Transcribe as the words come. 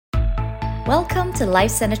Welcome to Life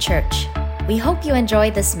Center Church. We hope you enjoy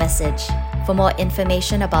this message. For more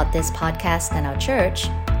information about this podcast and our church,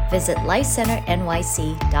 visit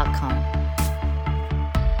lifecenternyc.com.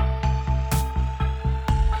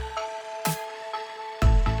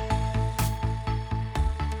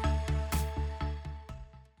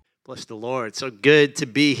 Bless the Lord. So good to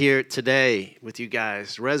be here today with you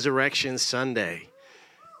guys. Resurrection Sunday.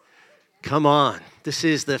 Come on. This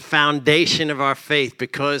is the foundation of our faith.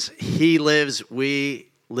 Because He lives, we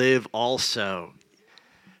live also.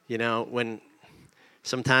 You know,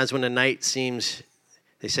 sometimes when the night seems,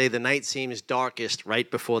 they say the night seems darkest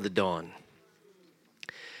right before the dawn.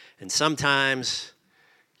 And sometimes,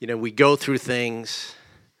 you know, we go through things.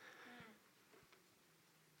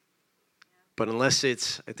 But unless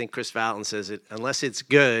it's, I think Chris Valton says it, unless it's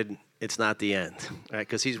good, it's not the end, right?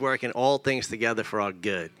 Because He's working all things together for our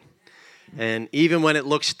good. And even when it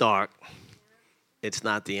looks dark, it's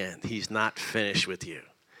not the end. He's not finished with you.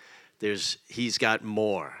 He's got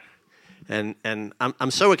more. And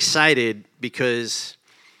I'm so excited because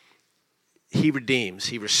He redeems,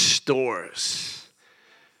 He restores.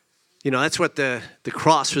 You know, that's what the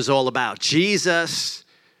cross was all about. Jesus,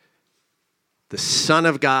 the Son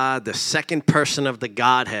of God, the second person of the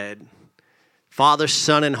Godhead, Father,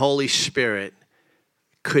 Son, and Holy Spirit,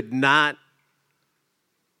 could not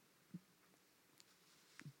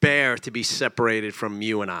bear to be separated from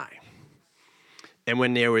you and I. And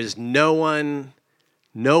when there was no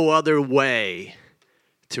other way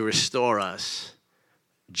to restore us,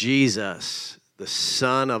 Jesus, the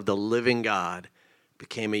Son of the living God,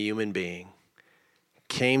 became a human being,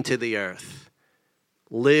 came to the earth,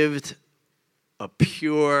 lived a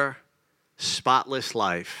pure, spotless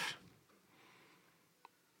life,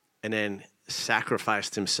 and then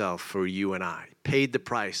sacrificed Himself for you and I, paid the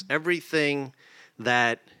price. Everything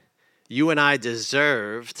that you and I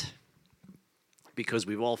deserved, because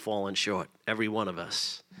we've all fallen short, every one of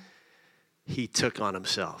us, He took on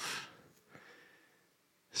Himself.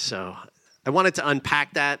 So I wanted to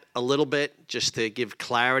unpack that a little bit just to give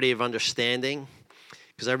clarity of understanding,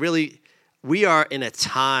 because we are in a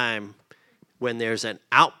time when there's an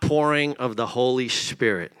outpouring of the Holy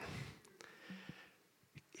Spirit.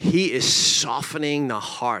 He is softening the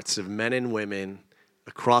hearts of men and women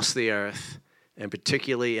across the earth, and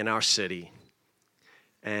particularly in our city.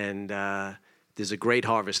 And there's a great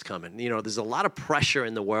harvest coming. You know, there's a lot of pressure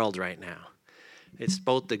in the world right now. It's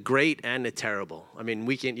both the great and the terrible. I mean,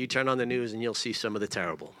 you turn on the news and you'll see some of the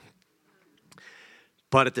terrible.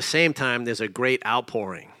 But at the same time, there's a great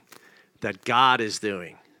outpouring that God is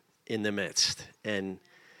doing in the midst. And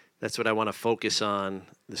that's what I want to focus on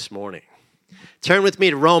this morning. Turn with me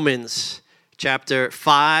to Romans chapter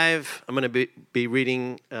 5. I'm going to be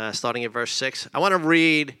reading starting at verse 6. I want to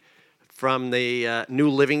read from the New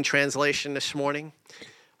Living Translation this morning.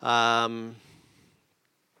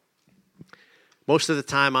 Most of the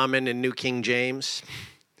time I'm in the New King James.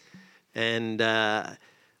 And I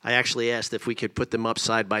actually asked if we could put them up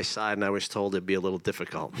side by side, and I was told it'd be a little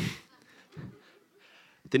difficult.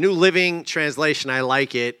 The New Living Translation, I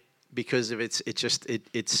like it because of it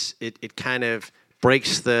kind of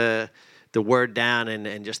breaks the word down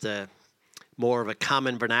and just more of a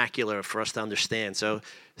common vernacular for us to understand. So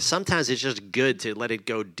sometimes it's just good to let it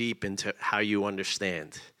go deep into how you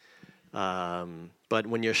understand. But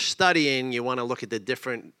when you're studying, you want to look at the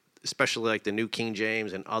different, especially like the New King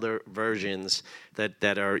James and other versions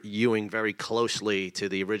that are hewing very closely to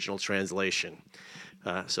the original translation.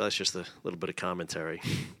 So that's just a little bit of commentary.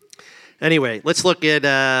 Anyway, let's look at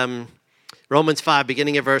Romans 5,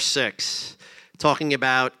 beginning at verse 6, talking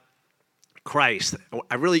about Christ.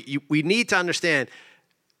 We need to understand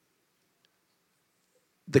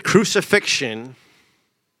the crucifixion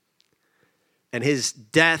and His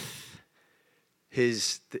death,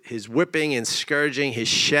 His whipping and scourging, His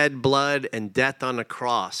shed blood and death on the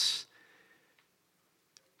cross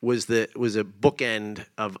was a bookend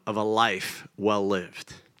of a life well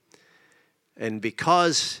lived. And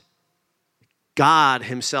because God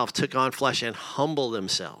Himself took on flesh and humbled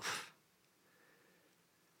Himself,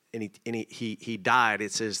 and he died,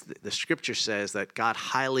 it says, the Scripture says that God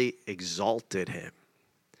highly exalted Him.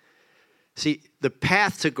 See, the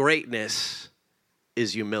path to greatness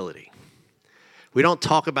is humility. We don't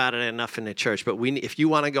talk about it enough in the church, but if you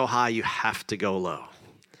want to go high, you have to go low.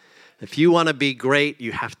 If you want to be great,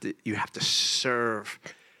 you have to serve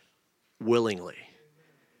willingly.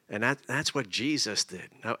 And that's what Jesus did.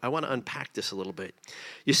 I want to unpack this a little bit.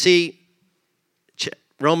 You see,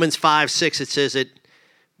 Romans 5:6, it says that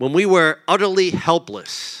when we were utterly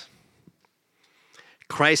helpless,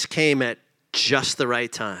 Christ came at just the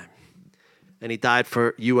right time and he died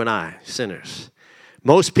for you and I, sinners.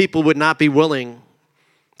 Most people would not be willing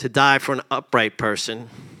to die for an upright person,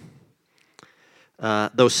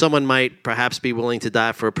 though someone might perhaps be willing to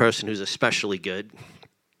die for a person who's especially good.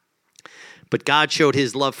 But God showed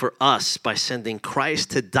his love for us by sending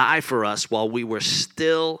Christ to die for us while we were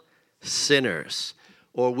still sinners,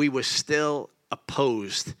 or we were still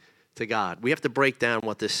opposed to God. We have to break down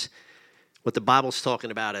what the Bible's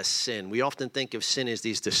talking about as sin. We often think of sin as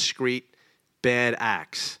these discrete bad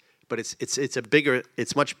acts, but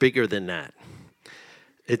it's much bigger than that.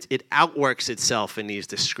 It outworks itself in these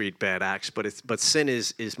discrete bad acts, but sin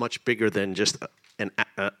is much bigger than just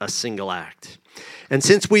a single act. And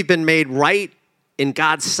since we've been made right in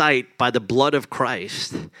God's sight by the blood of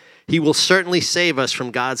Christ, he will certainly save us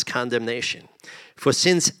from God's condemnation. For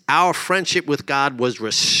since our friendship with God was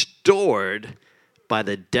restored by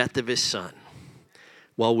the death of his Son,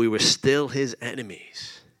 while we were still his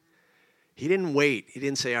enemies, he didn't wait. He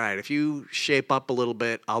didn't say, all right, if you shape up a little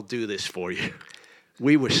bit, I'll do this for you.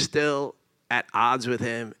 We were still at odds with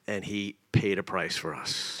him, and he paid a price for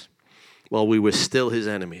us while we were still his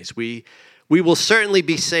enemies. We will certainly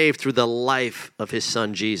be saved through the life of his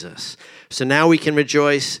Son, Jesus. So now we can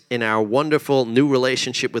rejoice in our wonderful new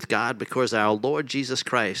relationship with God because our Lord Jesus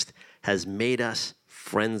Christ has made us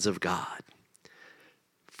friends of God.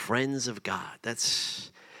 Friends of God.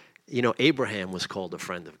 That's, Abraham was called a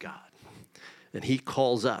friend of God. And he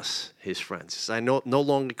calls us his friends. He says, I no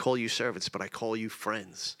longer call you servants, but I call you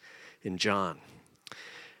friends in John.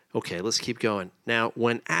 Okay, let's keep going. Now,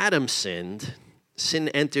 when Adam sinned, sin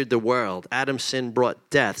entered the world. Adam's sin brought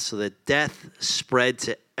death, so that death spread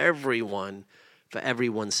to everyone, for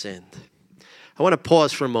everyone sinned. I want to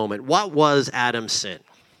pause for a moment. What was Adam's sin?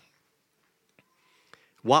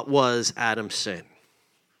 What was Adam's sin?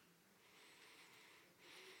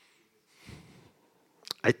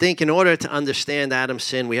 I think in order to understand Adam's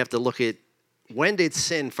sin, we have to look at when did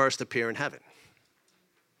sin first appear in heaven?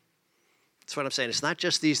 That's what I'm saying. It's not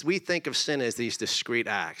just these, we think of sin as these discrete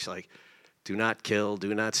acts, like do not kill,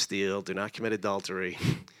 do not steal, do not commit adultery.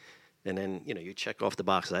 And then, you check off the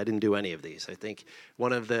boxes. I didn't do any of these. I think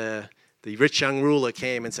one of the rich young ruler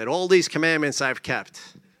came and said, all these commandments I've kept.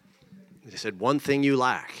 He said, one thing you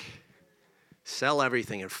lack. Sell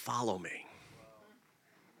everything and follow me.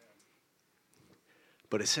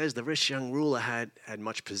 But it says the rich young ruler had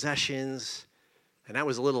much possessions, and that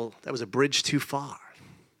was a bridge too far.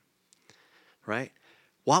 Right?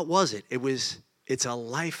 What was it? It's a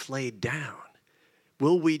life laid down.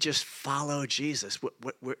 Will we just follow Jesus?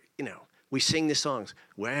 We sing the songs,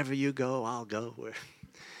 wherever you go, I'll go.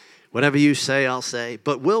 Whatever you say, I'll say.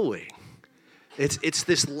 But will we? It's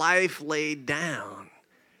this life laid down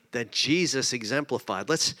that Jesus exemplified.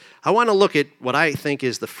 I want to look at what I think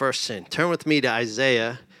is the first sin. Turn with me to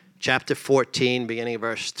Isaiah chapter 14, beginning of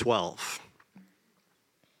verse 12.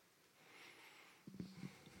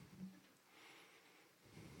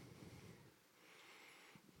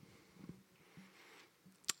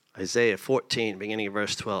 Isaiah 14, beginning of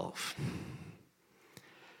verse 12.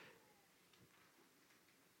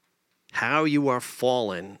 How you are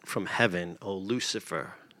fallen from heaven, O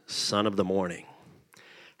Lucifer, son of the morning.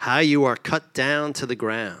 How you are cut down to the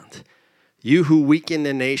ground, you who weaken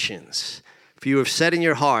the nations. For you have said in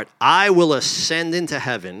your heart, I will ascend into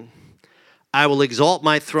heaven. I will exalt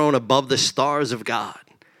my throne above the stars of God.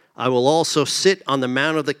 I will also sit on the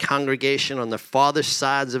mount of the congregation on the farthest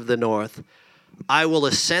sides of the north. I will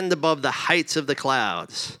ascend above the heights of the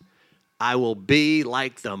clouds. I will be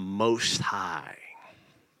like the Most High.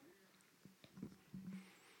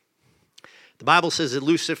 The Bible says that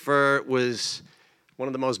Lucifer was one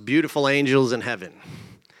of the most beautiful angels in heaven.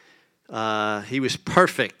 He was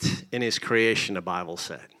perfect in his creation, the Bible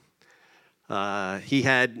said. He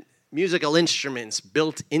had musical instruments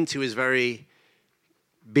built into his very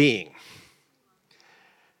being.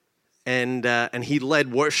 And he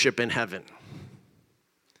led worship in heaven.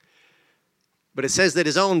 But it says that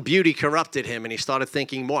his own beauty corrupted him, and he started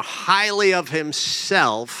thinking more highly of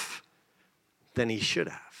himself than he should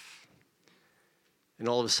have. And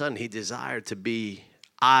all of a sudden, he desired to be,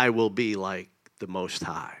 I will be like the Most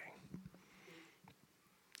High.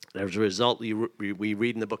 And as a result, we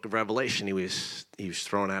read in the book of Revelation, he was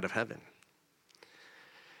thrown out of heaven.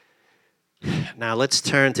 Now, let's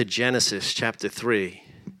turn to Genesis chapter 3.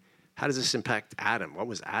 How does this impact Adam? What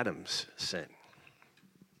was Adam's sin?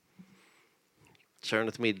 Turn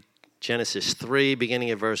with me, Genesis 3,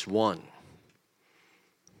 beginning at verse 1.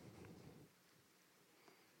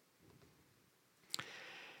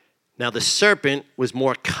 Now the serpent was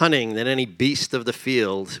more cunning than any beast of the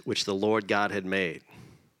field which the Lord God had made.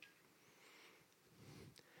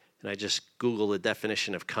 And I just Googled the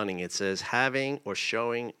definition of cunning. It says having or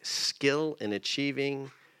showing skill in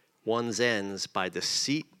achieving one's ends by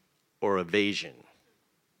deceit or evasion.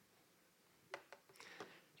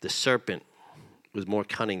 The serpent was more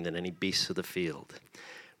cunning than any beast of the field,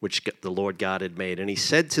 which the Lord God had made. And he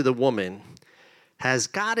said to the woman, has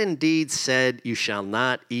God indeed said, you shall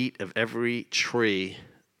not eat of every tree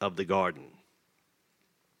of the garden?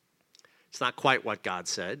 It's not quite what God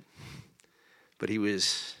said, but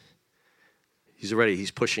he's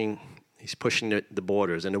pushing the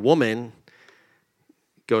borders. And the woman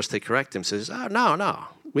goes to correct him, says, oh, no,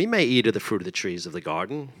 we may eat of the fruit of the trees of the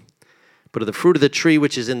garden, but of the fruit of the tree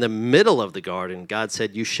which is in the middle of the garden, God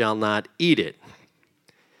said, you shall not eat it.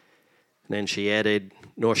 And then she added,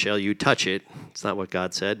 nor shall you touch it. It's not what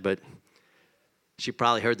God said, but she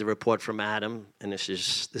probably heard the report from Adam, and this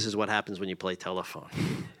is what happens when you play telephone.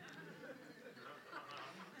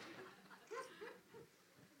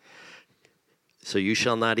 So you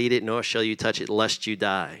shall not eat it, nor shall you touch it, lest you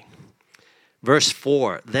die. Verse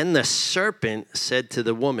 4, then the serpent said to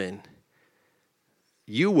the woman,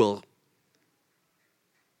 you will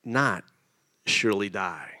not surely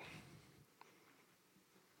die.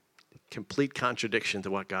 Complete contradiction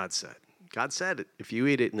to what God said. God said, if you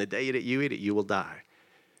eat it, in the day that you eat it, you will die.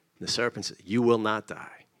 And the serpent said, you will not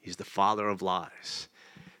die. He's the father of lies.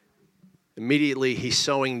 Immediately, he's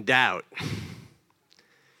sowing doubt.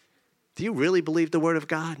 Do you really believe the word of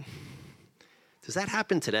God? Does that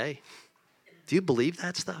happen today? Do you believe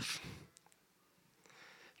that stuff?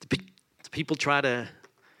 Do people try to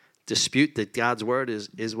dispute that God's word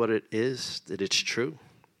is what it is, that it's true?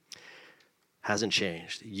 Hasn't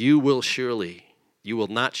changed. You will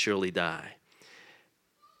not surely die.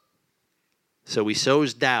 So he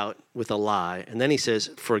sows doubt with a lie. And then he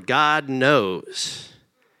says, for God knows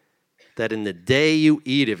that in the day you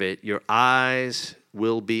eat of it, your eyes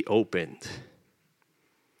will be opened,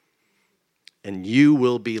 and you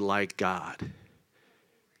will be like God.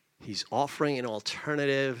 He's offering an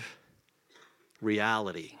alternative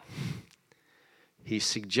reality. He's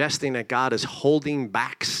suggesting that God is holding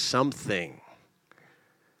back something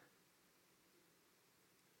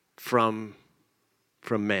from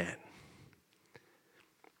man.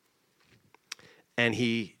 And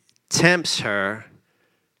he tempts her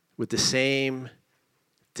with the same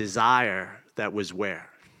desire that was where?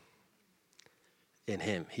 In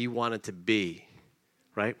him. He wanted to be,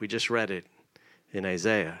 right? We just read it in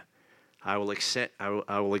Isaiah. I will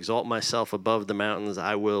exalt myself above the mountains.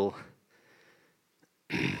 I will,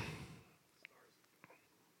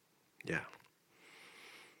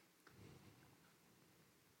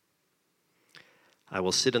 I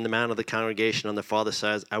will sit in the mount of the congregation on the farther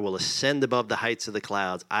side. I will ascend above the heights of the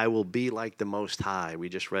clouds. I will be like the Most High. We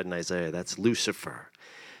just read in Isaiah. That's Lucifer.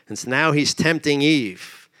 And so now he's tempting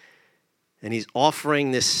Eve, and he's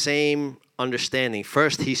offering this same understanding.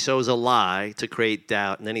 First, he sows a lie to create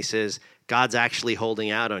doubt, and then he says, God's actually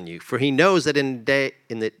holding out on you. For he knows that in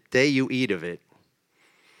the day you eat of it,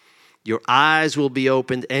 your eyes will be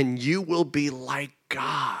opened, and you will be like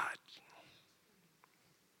God,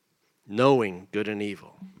 knowing good and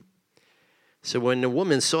evil. So when the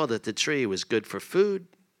woman saw that the tree was good for food,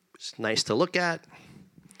 it's nice to look at,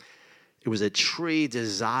 it was a tree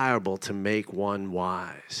desirable to make one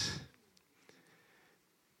wise.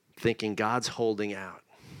 Thinking God's holding out.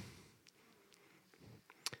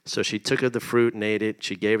 So she took of the fruit and ate it.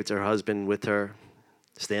 She gave it to her husband with her,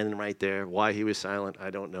 standing right there. Why he was silent,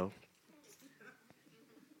 I don't know.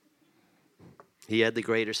 He had the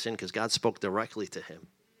greater sin because God spoke directly to him.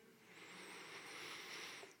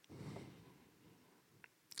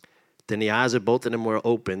 Then the eyes of both of them were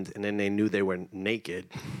opened, and then they knew they were naked,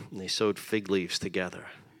 and they sewed fig leaves together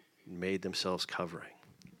and made themselves covering.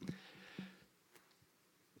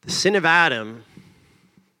 The sin of Adam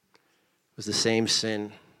was the same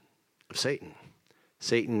sin of Satan.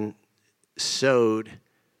 Satan sowed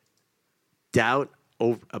doubt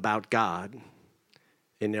about God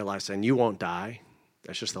in their lives, saying, you won't die.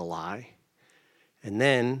 That's just a lie. And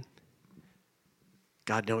then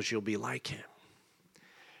God knows you'll be like him.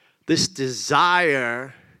 This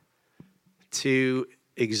desire to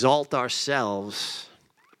exalt ourselves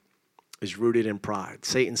is rooted in pride.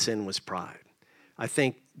 Satan's sin was pride. I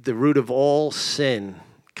think the root of all sin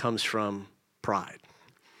comes from pride.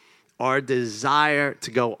 Our desire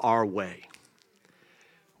to go our way.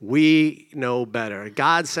 We know better.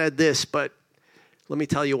 God said this, but let me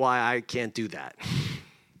tell you why I can't do that.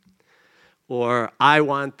 Or I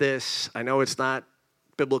want this. I know it's not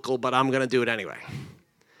biblical, but I'm going to do it anyway.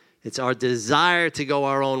 It's our desire to go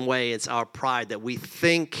our own way. It's our pride that we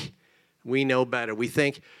think we know better. We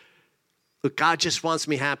think look, God just wants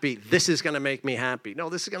me happy. This is going to make me happy. No,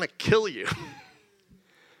 this is going to kill you.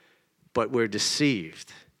 But we're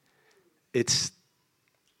deceived. It's,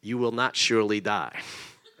 you will not surely die,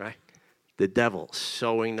 right? The devil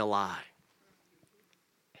sowing the lie.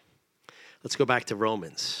 Let's go back to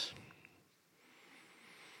Romans.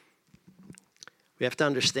 We have to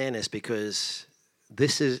understand this because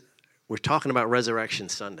we're talking about Resurrection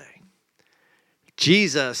Sunday.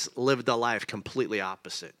 Jesus lived a life completely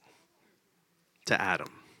opposite to Adam.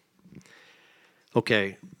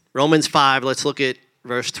 Okay, Romans 5, let's look at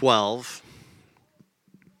verse 12.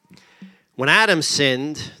 When Adam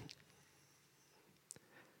sinned,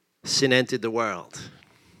 sin entered the world.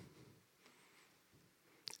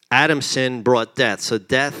 Adam's sin brought death, so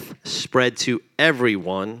death spread to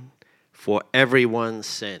everyone, for everyone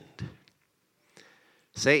sinned.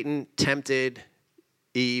 Satan tempted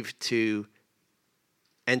Eve to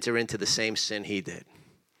enter into the same sin he did.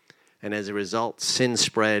 And as a result, sin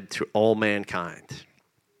spread to all mankind.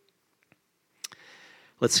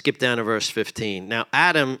 Let's skip down to verse 15. Now,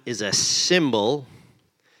 Adam is a symbol.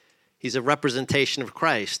 He's a representation of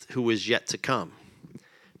Christ who is yet to come.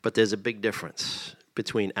 But there's a big difference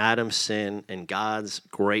between Adam's sin and God's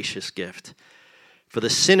gracious gift. For the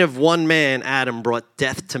sin of one man, Adam, brought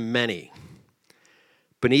death to many.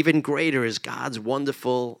 But even greater is God's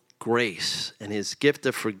wonderful grace and his gift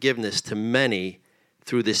of forgiveness to many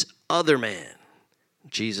through this other man,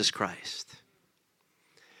 Jesus Christ.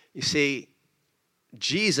 You see,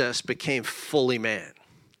 Jesus became fully man.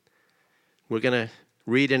 We're going to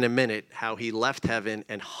read in a minute how he left heaven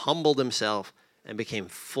and humbled himself and became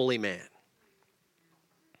fully man.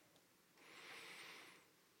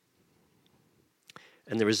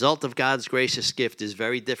 And the result of God's gracious gift is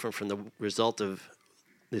very different from the result of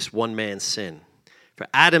this one man's sin. For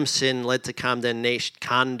Adam's sin led to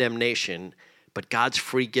condemnation, but God's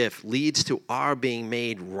free gift leads to our being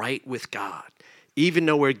made right with God, even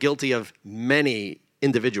though we're guilty of many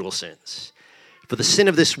individual sins. For the sin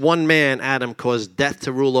of this one man, Adam, caused death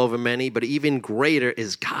to rule over many, but even greater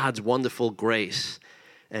is God's wonderful grace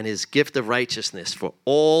and his gift of righteousness. For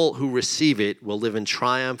all who receive it will live in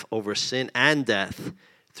triumph over sin and death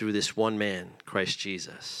through this one man, Christ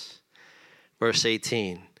Jesus. Verse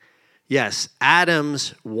 18. Yes,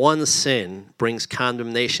 Adam's one sin brings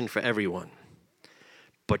condemnation for everyone.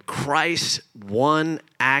 But Christ's one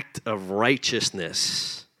act of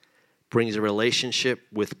righteousness brings a relationship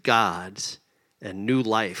with God and new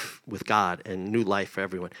life with God and new life for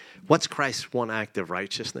everyone. What's Christ's one act of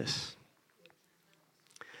righteousness?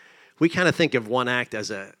 We kind of think of one act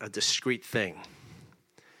as a discrete thing.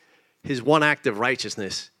 His one act of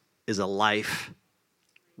righteousness is a life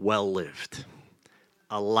well lived,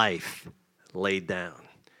 a life laid down.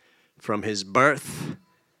 From his birth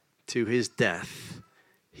to his death,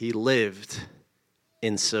 he lived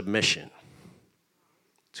in submission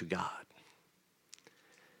to God.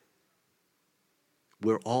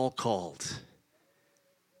 We're all called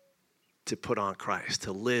to put on Christ,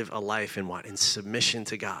 to live a life in what? In submission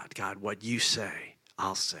to God. God, what you say,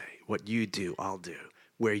 I'll say. What you do, I'll do.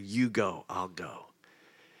 Where you go, I'll go.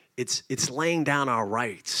 It's laying down our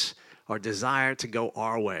rights, our desire to go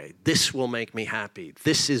our way. This will make me happy.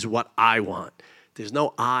 This is what I want. There's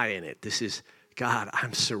no I in it. This is, God,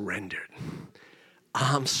 I'm surrendered.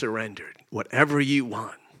 I'm surrendered. Whatever you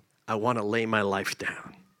want, I want to lay my life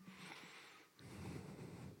down.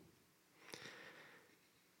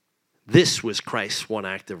 This was Christ's one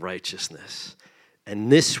act of righteousness.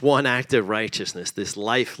 And this one act of righteousness, this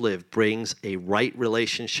life lived, brings a right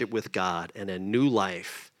relationship with God and a new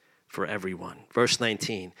life for everyone. Verse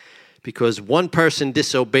 19, because one person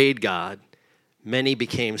disobeyed God, many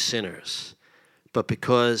became sinners. But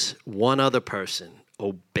because one other person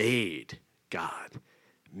obeyed God,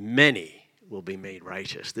 many will be made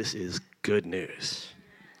righteous. This is good news.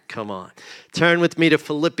 Come on. Turn with me to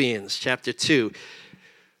Philippians chapter 2.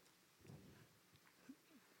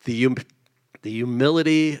 The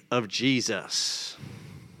humility of Jesus.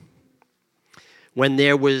 When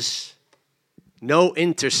there was no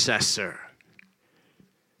intercessor,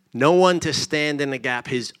 no one to stand in the gap,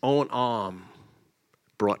 his own arm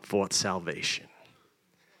brought forth salvation.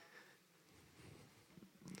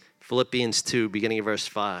 Philippians 2, beginning of verse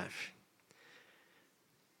 5.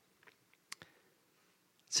 It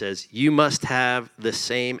says, you must have the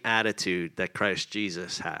same attitude that Christ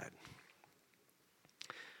Jesus had.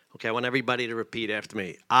 Okay, I want everybody to repeat after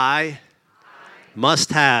me. I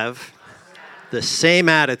must have the same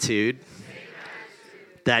attitude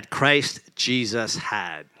that Christ Jesus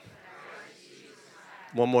had.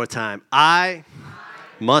 One more time. I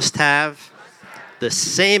must have the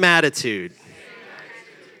same attitude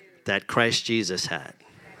that Christ Jesus had.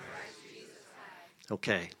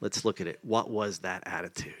 Okay, let's look at it. What was that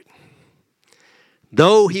attitude?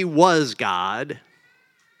 Though he was God,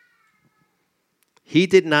 he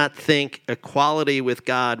did not think equality with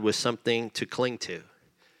God was something to cling to.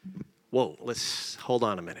 Whoa, let's hold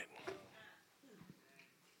on a minute.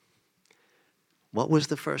 What was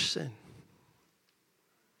the first sin?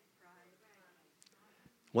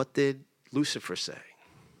 What did Lucifer say?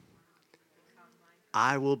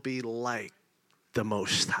 I will be like the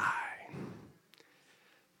Most High.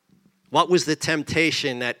 What was the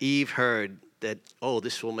temptation that Eve heard that, oh,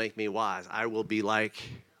 this will make me wise? I will be like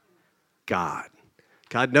God.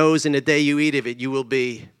 God knows in the day you eat of it, you will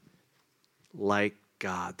be like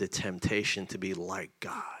God. The temptation to be like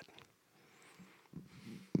God.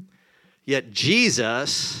 Yet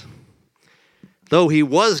Jesus, though he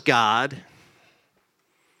was God,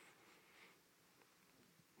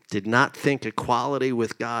 did not think equality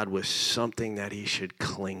with God was something that he should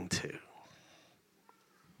cling to.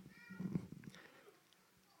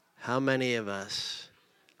 How many of us,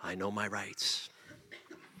 I know my rights.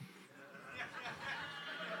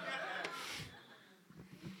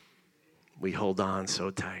 We hold on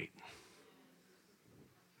so tight.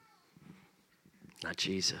 Not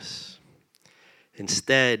Jesus.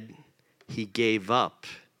 Instead, he gave up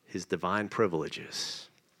his divine privileges.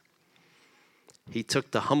 He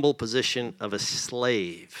took the humble position of a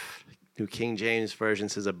slave. New King James Version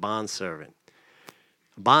says a bondservant.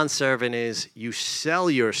 A bondservant is you sell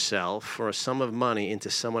yourself for a sum of money into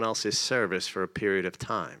someone else's service for a period of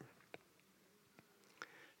time.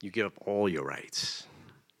 You give up all your rights.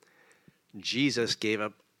 Jesus gave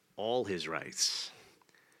up all his rights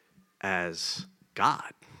as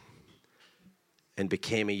God and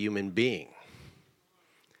became a human being.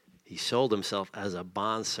 He sold himself as a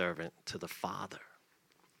bondservant to the Father.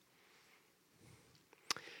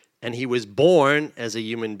 And he was born as a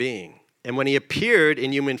human being. And when he appeared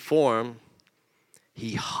in human form,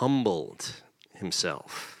 he humbled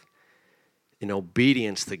himself in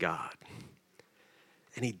obedience to God.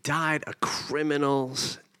 And he died a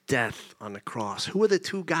criminal's death on the cross. Who were the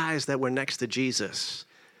two guys that were next to Jesus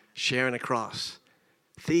sharing a cross?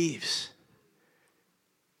 Thieves.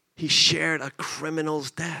 He shared a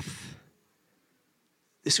criminal's death.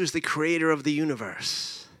 This was the creator of the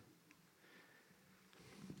universe.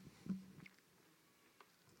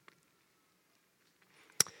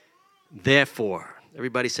 Therefore,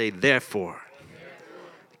 everybody say, therefore,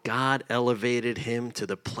 God elevated him to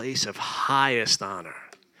the place of highest honor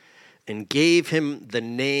and gave him the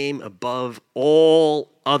name above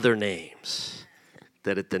all other names,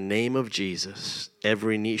 that at the name of Jesus,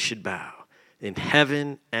 every knee should bow in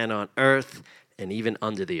heaven and on earth and even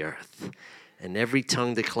under the earth, and every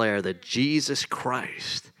tongue declare that Jesus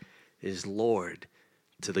Christ is Lord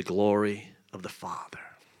to the glory of the Father.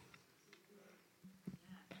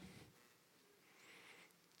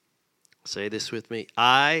 Say this with me.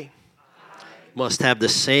 I must have the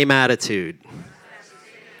same attitude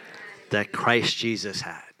that Christ Jesus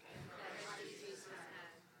had.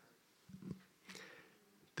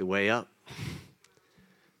 The way up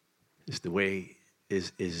is the way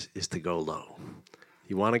is to go low.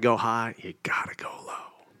 You want to go high, you gotta go low.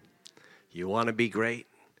 You want to be great,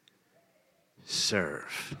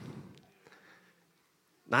 serve.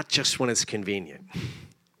 Not just when it's convenient.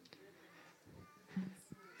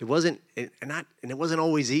 It wasn't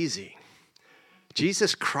always easy.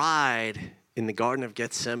 Jesus cried in the Garden of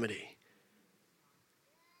Gethsemane.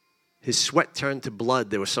 His sweat turned to blood.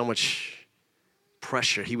 There was so much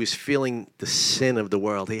pressure. He was feeling the sin of the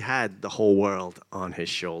world. He had the whole world on his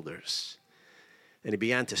shoulders. And he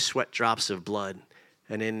began to sweat drops of blood.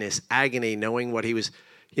 And in this agony, knowing what he was,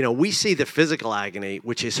 we see the physical agony,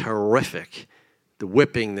 which is horrific. The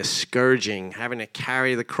whipping, the scourging, having to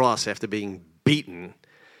carry the cross after being beaten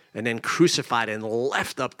and then crucified and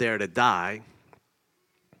left up there to die.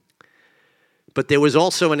 But there was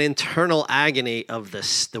also an internal agony of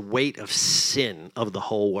the weight of sin of the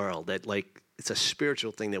whole world. That it's a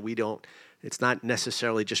spiritual thing that it's not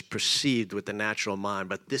necessarily just perceived with the natural mind,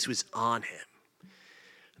 but this was on him.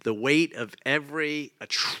 The weight of every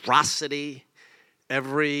atrocity,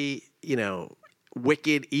 every,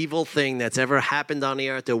 wicked, evil thing that's ever happened on the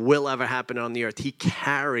earth or will ever happen on the earth, he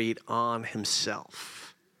carried on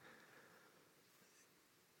himself.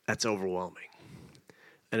 That's overwhelming.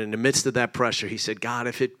 And in the midst of that pressure, he said, God,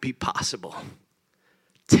 if it be possible,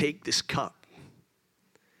 take this cup.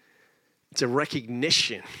 It's a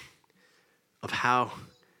recognition of how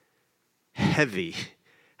heavy,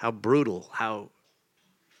 how brutal, how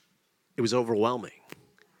it was overwhelming.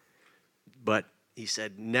 But he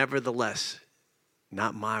said, nevertheless,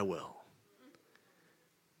 not my will.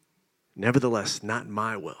 Nevertheless, not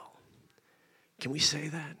my will. Can we say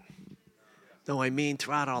that? No, I mean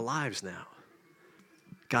throughout our lives now.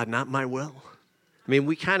 God, not my will. I mean,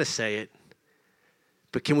 we kind of say it,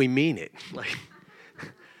 but can we mean it?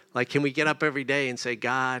 Like, can we get up every day and say,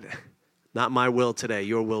 God, not my will today,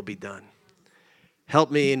 your will be done.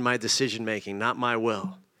 Help me in my decision making, not my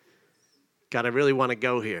will. God, I really want to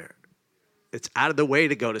go here. It's out of the way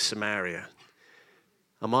to go to Samaria.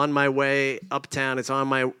 I'm on my way uptown. It's out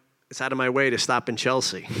of my way to stop in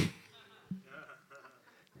Chelsea.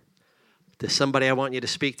 There's somebody I want you to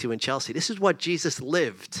speak to in Chelsea. This is what Jesus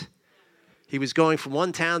lived. He was going from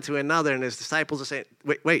one town to another, and his disciples are saying,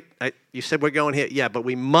 wait, you said we're going here. Yeah, but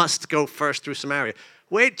we must go first through Samaria.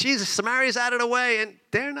 Wait, Jesus, Samaria's out of the way, and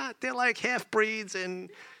they're like half-breeds, and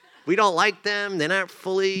we don't like them. They're not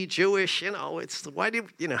fully Jewish.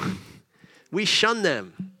 We shun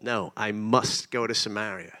them. No, I must go to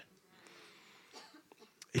Samaria.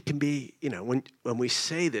 It can be, when we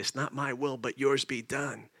say this, not my will, but yours be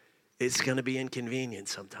done, it's going to be inconvenient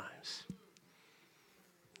sometimes.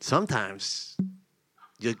 Sometimes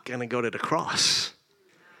you're going to go to the cross,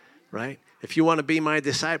 right? If you want to be my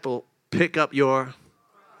disciple, pick up your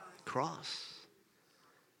cross.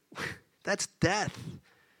 That's death.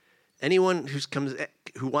 Anyone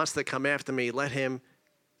who wants to come after me, let him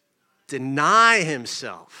deny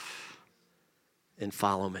himself and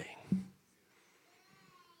follow me.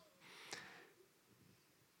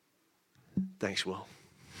 Thanks, Will.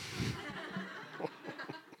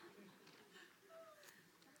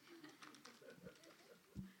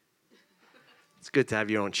 It's good to have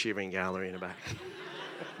your own cheering gallery in the back.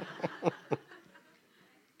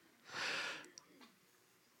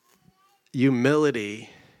 Humility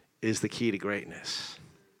is the key to greatness.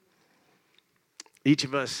 Each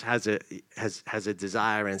of us has a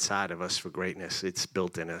desire inside of us for greatness. It's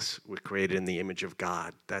built in us. We're created in the image of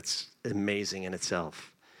God. That's amazing in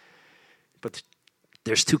itself. But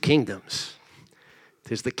there's two kingdoms.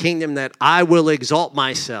 There's the kingdom that I will exalt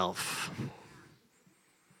myself.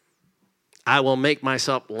 I will make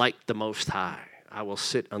myself like the Most High. I will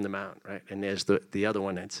sit on the mount, right? And there's the other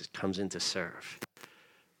one that comes in to serve.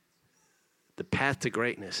 The path to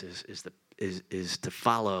greatness is to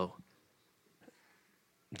follow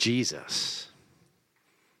Jesus.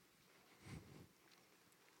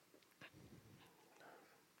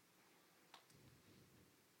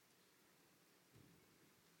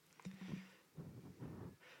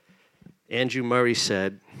 Andrew Murray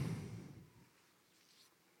said,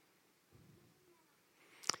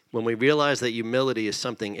 when we realize that humility is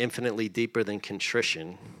something infinitely deeper than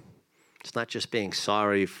contrition, it's not just being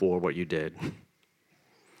sorry for what you did.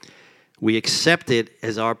 We accept it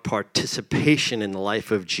as our participation in the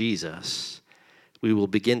life of Jesus. We will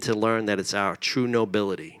begin to learn that it's our true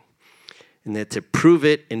nobility, and that to prove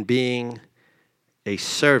it in being a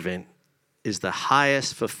servant is the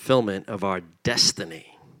highest fulfillment of our destiny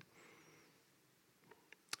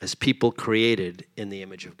as people created in the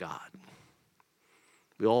image of God.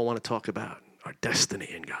 We all want to talk about our destiny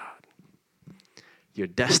in God. Your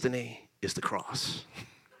destiny is the cross.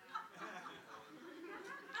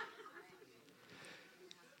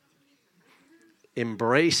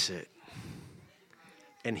 Embrace it,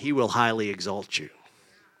 and he will highly exalt you.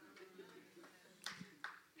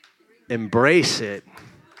 Embrace it.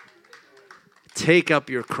 Take up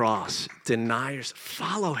your cross. Deny yourself.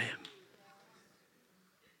 Follow him.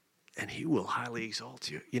 And he will highly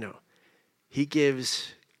exalt you. He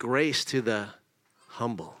gives grace to the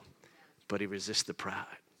humble, but he resists the proud.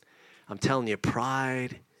 I'm telling you,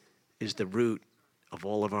 pride is the root of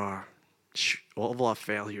all of our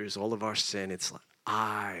failures, all of our sin. It's like,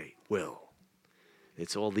 I will.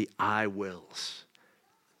 It's all the I wills.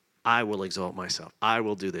 I will exalt myself. I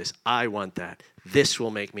will do this. I want that. This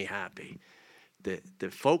will make me happy. The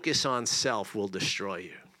focus on self will destroy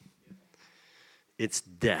you. It's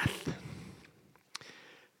death.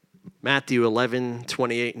 Matthew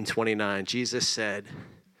 11:28 and 29, Jesus said,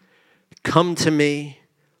 "Come to me,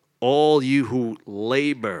 all you who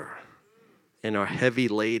labor and are heavy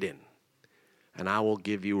laden, and I will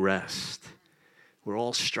give you rest." We're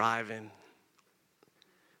all striving,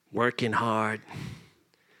 working hard.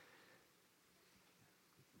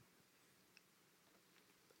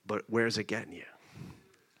 But where's it getting you?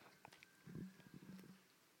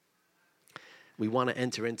 We want to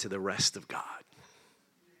enter into the rest of God.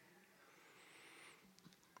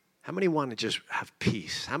 How many want to just have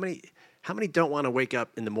peace? How many don't want to wake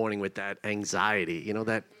up in the morning with that anxiety?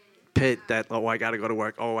 That pit that, I got to go to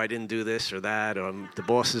work. I didn't do this or that, or the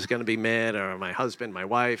boss is going to be mad, or my husband, my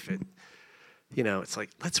wife. It's like,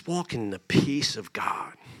 let's walk in the peace of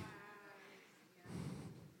God.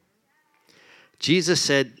 Jesus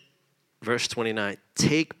said, verse 29,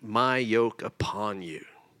 take my yoke upon you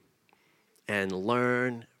and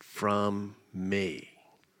learn from me.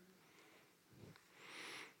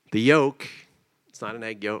 The yoke, it's not an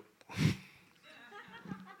egg yolk.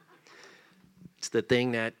 It's the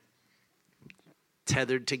thing that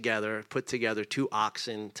tethered together, put together two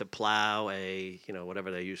oxen to plow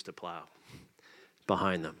whatever they used to plow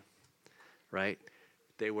behind them, right?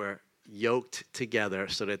 They were yoked together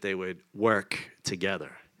so that they would work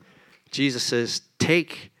together. Jesus says,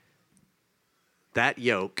 take that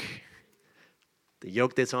yoke, the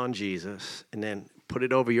yoke that's on Jesus, and then put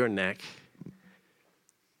it over your neck.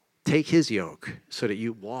 Take his yoke so that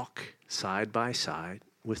you walk side by side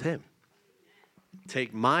with him.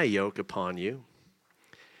 Take my yoke upon you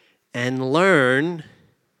and learn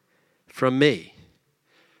from me.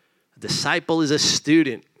 A disciple is a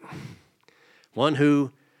student, one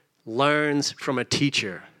who learns from a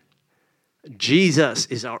teacher. Jesus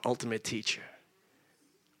is our ultimate teacher.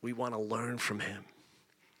 We want to learn from him.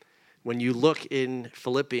 When you look in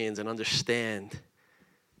Philippians and understand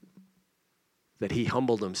that he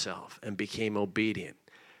humbled himself and became obedient.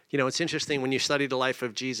 It's interesting when you study the life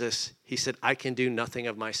of Jesus, he said, I can do nothing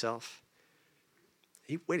of myself.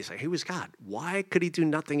 Wait a second, he was God. Why could he do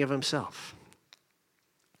nothing of himself?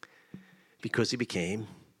 Because he became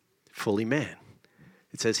fully man.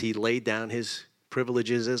 It says he laid down his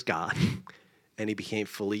privileges as God and he became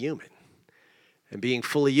fully human. And being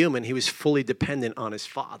fully human, he was fully dependent on his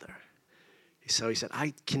Father. So he said,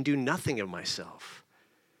 I can do nothing of myself.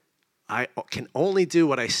 I can only do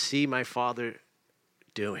what I see my Father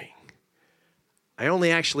doing. I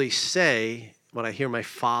only actually say what I hear my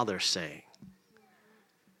Father saying.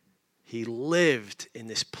 He lived in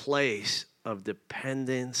this place of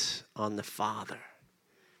dependence on the Father.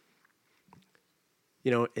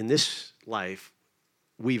 In this life,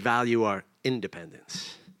 we value our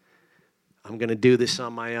independence. I'm going to do this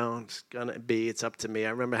on my own. It's up to me. I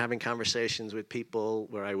remember having conversations with people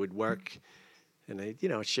where I would work and I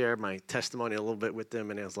share my testimony a little bit with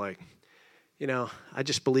them. And it was like, I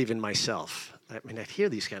just believe in myself. I'd hear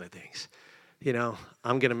these kind of things.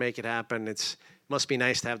 I'm going to make it happen. It must be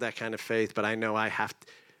nice to have that kind of faith, but I know I have to,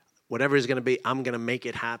 whatever is going to be, I'm going to make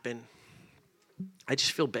it happen. I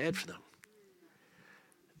just feel bad for them.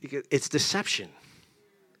 It's deception.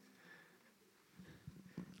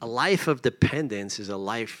 A life of dependence is a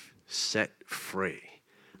life set free.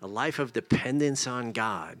 A life of dependence on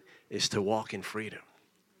God is to walk in freedom.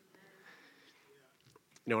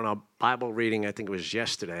 In our Bible reading, I think it was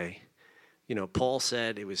yesterday, Paul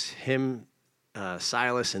said it was him,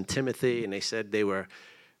 Silas, and Timothy, and they said they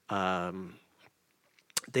had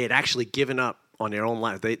actually given up on their own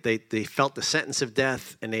life. They felt the sentence of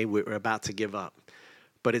death, and they were about to give up.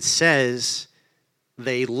 But it says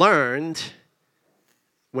they learned,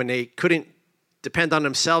 when they couldn't depend on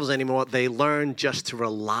themselves anymore, they learned just to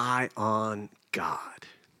rely on God.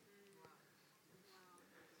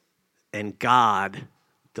 And God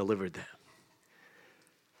delivered them.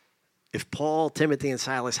 If Paul, Timothy, and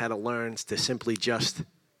Silas had to learn to simply just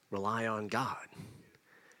rely on God,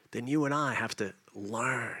 then you and I have to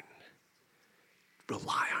learn,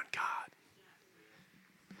 rely on God.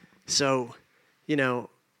 So,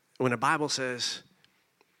 when the Bible says,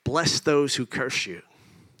 bless those who curse you,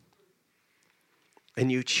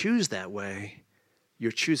 and you choose that way,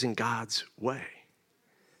 you're choosing God's way.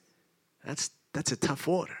 That's a tough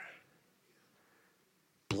order.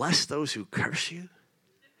 Bless those who curse you?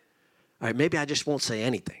 All right, maybe I just won't say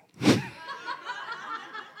anything.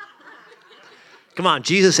 Come on,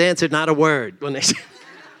 Jesus answered not a word when they said.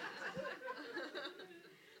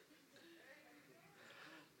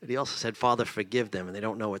 But he also said, Father, forgive them, and they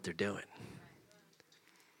don't know what they're doing.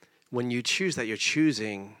 When you choose that, you're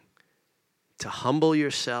choosing to humble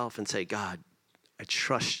yourself and say, God, I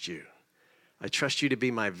trust you. I trust you to be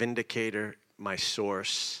my vindicator, my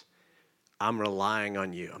source. I'm relying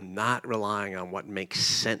on you. I'm not relying on what makes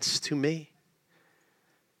sense to me,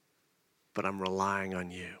 but I'm relying on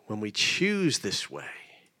you. When we choose this way,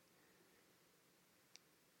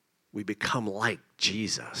 we become like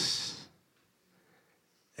Jesus.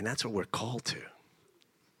 And that's what we're called to.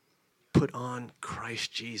 Put on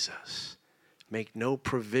Christ Jesus. Make no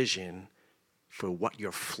provision for what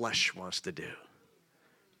your flesh wants to do.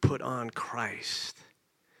 Put on Christ.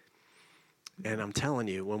 And I'm telling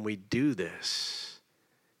you, when we do this,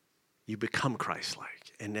 you become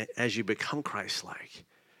Christ-like. And as you become Christ-like,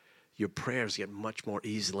 your prayers get much more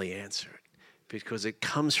easily answered because it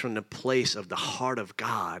comes from the place of the heart of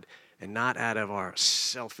God and not out of our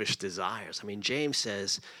selfish desires. I mean, James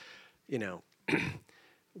says, you know,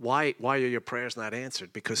 why are your prayers not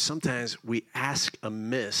answered? Because sometimes we ask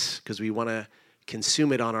amiss because we want to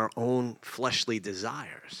consume it on our own fleshly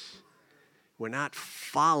desires. We're not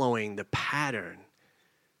following the pattern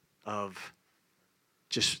of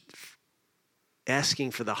just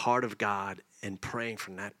asking for the heart of God and praying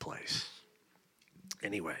from that place.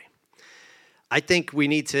 Anyway, I think we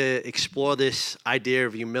need to explore this idea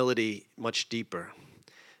of humility much deeper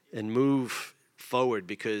and move forward,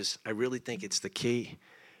 because I really think it's the key.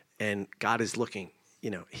 And God is looking,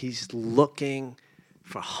 he's looking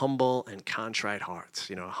for humble and contrite hearts.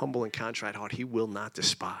 A humble and contrite heart he will not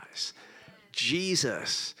despise.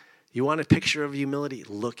 Jesus, you want a picture of humility?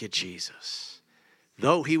 Look at Jesus.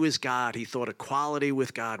 Though he was God, he thought equality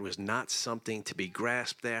with God was not something to be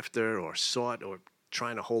grasped after or sought or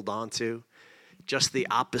trying to hold on to. Just the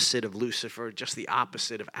opposite of Lucifer, just the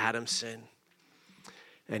opposite of Adam's sin.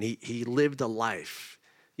 And he lived a life.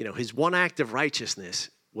 His one act of righteousness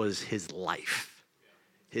was his life.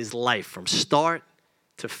 His life from start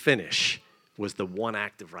to finish was the one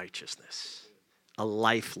act of righteousness. A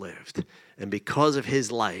life lived. And because of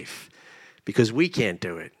his life, because we can't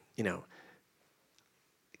do it,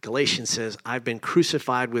 Galatians says, I've been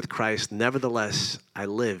crucified with Christ, nevertheless I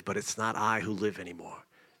live, but it's not I who live anymore.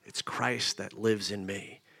 It's Christ that lives in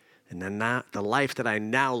me. And then the life that I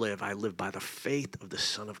now live, I live by the faith of the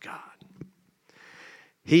Son of God.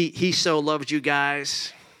 He so loved you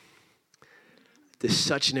guys. There's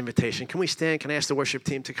such an invitation. Can we stand? Can I ask the worship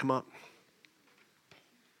team to come up?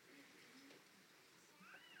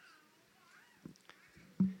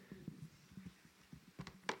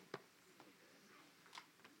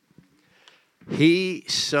 He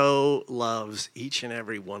so loves each and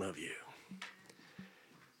every one of you.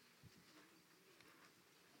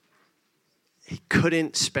 He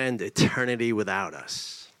couldn't spend eternity without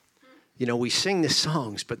us. We sing the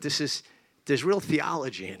songs, but there's real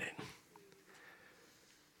theology in it.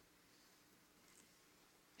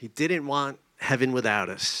 He didn't want heaven without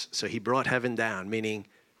us, so he brought heaven down, meaning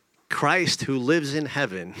Christ, who lives in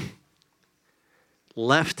heaven,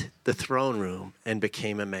 left the throne room and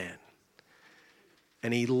became a man.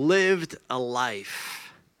 And he lived a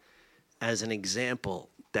life as an example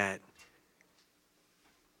that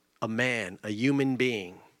a man, a human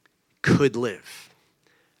being, could live.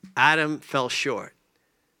 Adam fell short.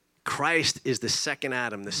 Christ is the second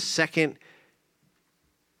Adam, the second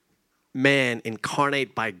man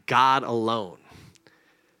incarnate by God alone.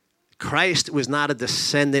 Christ was not a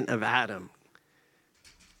descendant of Adam.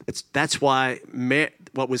 That's why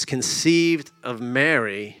what was conceived of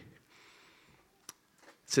Mary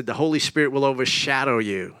said the Holy Spirit will overshadow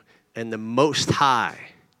you, and the Most High,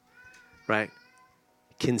 right,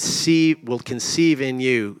 will conceive in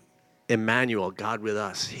you Emmanuel, God with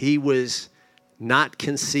us. He was not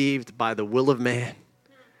conceived by the will of man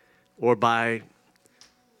or by,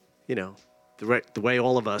 the way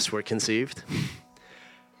all of us were conceived.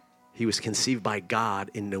 He was conceived by God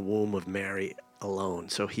in the womb of Mary alone.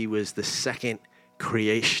 So he was the second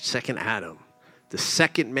creation, second Adam, the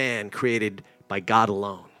second man created by God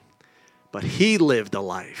alone. But he lived a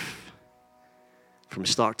life from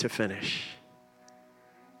start to finish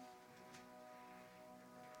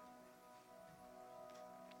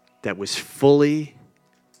that was fully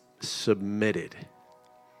submitted,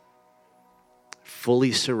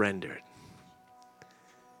 fully surrendered.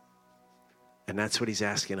 And that's what he's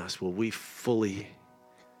asking us. Will we fully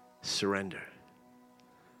surrender?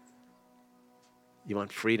 You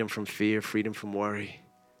want freedom from fear, freedom from worry?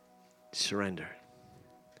 Surrender.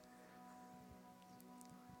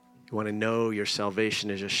 You want to know your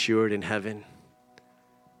salvation is assured in heaven?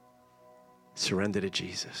 Surrender to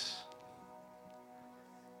Jesus.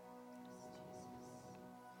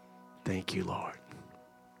 Thank you, Lord.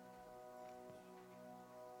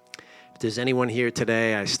 If there's anyone here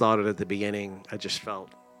today, I started at the beginning, I just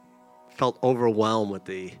felt overwhelmed with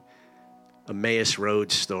the Emmaus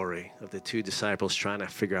Road story of the two disciples trying to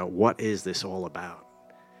figure out what is this all about.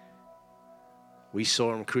 We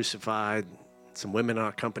saw him crucified. Some women in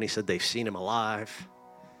our company said they've seen him alive.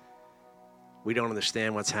 We don't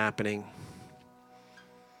understand what's happening.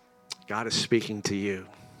 God is speaking to you.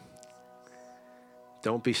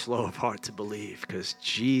 Don't be slow of heart to believe, because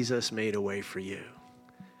Jesus made a way for you.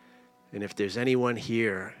 And if there's anyone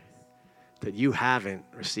here that you haven't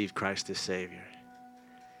received Christ as Savior,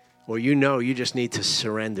 or you just need to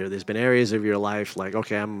surrender. There's been areas of your life like,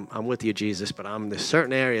 okay, I'm with you, Jesus, but there's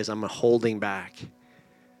certain areas I'm holding back.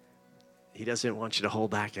 He doesn't want you to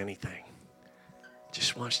hold back anything. He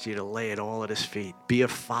just wants you to lay it all at his feet. Be a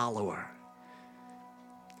follower.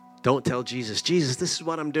 Don't tell Jesus, Jesus, this is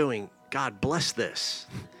what I'm doing. God, bless this.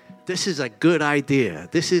 This is a good idea.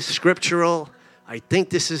 This is scriptural. I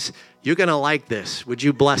think you're going to like this. Would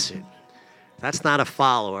you bless it? That's not a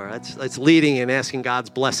follower. That's leading and asking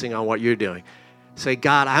God's blessing on what you're doing. Say,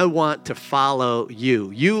 God, I want to follow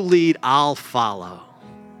you. You lead, I'll follow.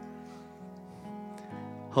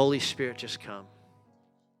 Holy Spirit, just come.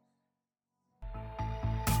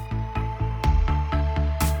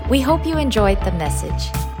 We hope you enjoyed the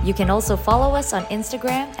message. You can also follow us on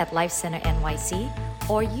Instagram at Life Center NYC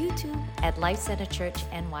or YouTube at Life Center Church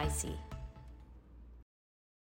NYC.